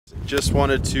Just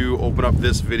wanted to open up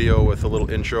this video with a little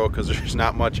intro because there's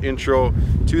not much intro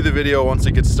to the video once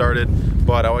it gets started,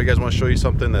 but I guys want to show you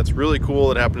something that's really cool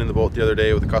that happened in the boat the other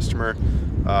day with a customer.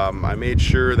 I made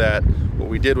sure that what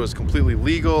we did was completely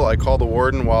legal. I called the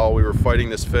warden while we were fighting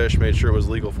this fish, made sure it was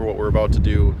legal for what we're about to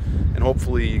do, and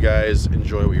hopefully you guys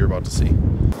enjoy what you're about to see.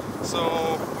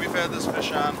 So we've had this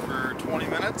fish on for 20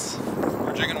 minutes.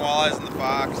 We're jigging walleyes in the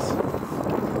box.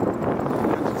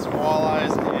 Some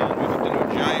walleyes, and we hooked into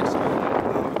a giant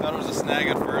spoon. We thought it was a snag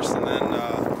at first, and then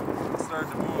it started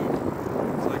to move.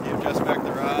 So I gave Jess back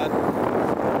the rod.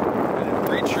 I didn't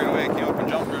reach right away, it came up and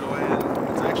jumped right away, and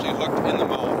it's actually hooked in the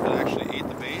mouth. It actually ate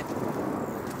the bait.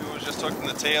 If it was just hooked in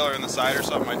the tail or in the side or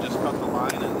something, I'd just cut the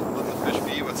line and let the fish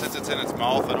be. But since it's in its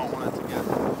mouth, I don't want it to get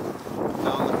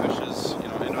down the fish's,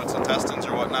 into its intestines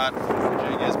or whatnot. The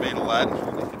jig is made of lead. It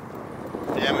can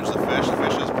damage the fish. The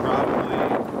fish is probably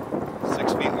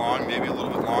 6 feet long, maybe a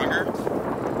little bit longer,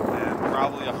 and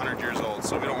probably 100 years old.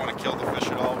 So we don't want to kill the fish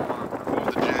at all. We want to move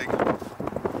the jig.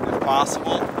 If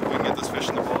possible, we can get this fish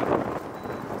in the boat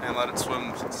and let it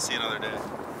swim to see another day.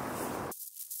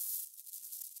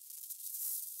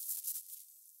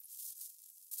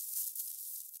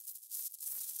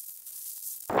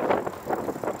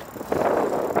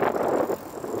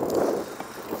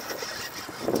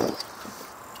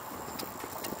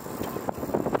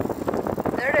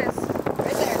 There it is,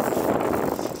 right there.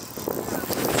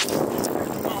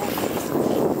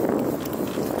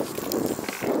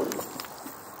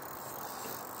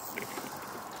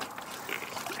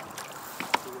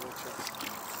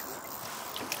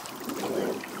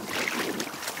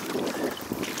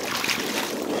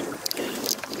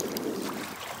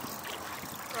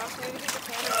 Ross, maybe take a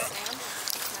pan of sand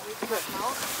that we can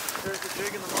mouth. There's the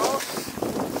jig in the mouth.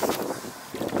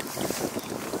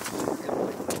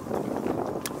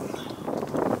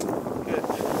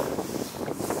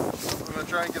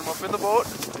 Try and get them up in the boat.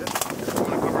 Yep. I'm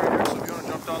going to come right here, so if you want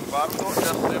to jump down the bottom of the boat,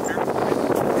 Jess will be up here.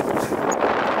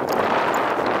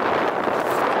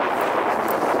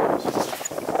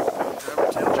 Grab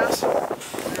your tail, Jess. On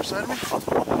your side of me.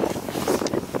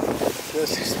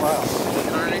 Jess, smile.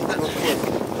 Get underneath it. Here,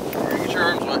 get your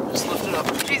arms wet. Just lift it up.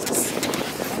 Jesus.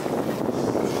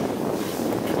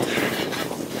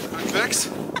 Quick fix.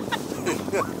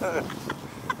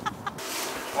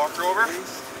 Walk her over.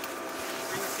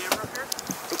 Bring the camera up here.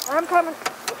 I'm coming.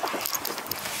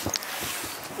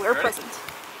 We're Ready? present.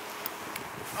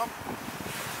 Up.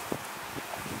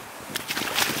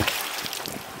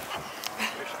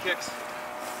 Here she kicks.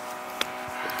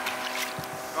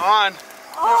 Go on.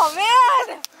 Oh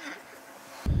man!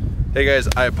 Hey guys,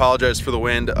 I apologize for the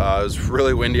wind. It was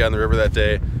really windy on the river that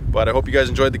day, but I hope you guys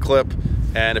enjoyed the clip.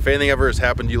 And if anything ever has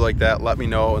happened to you like that, let me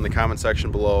know in the comment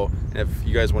section below. And if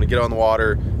you guys want to get on the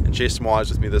water and chase some walleyes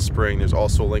with me this spring, there's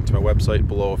also a link to my website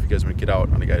below if you guys want to get out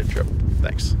on a guided trip.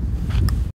 Thanks.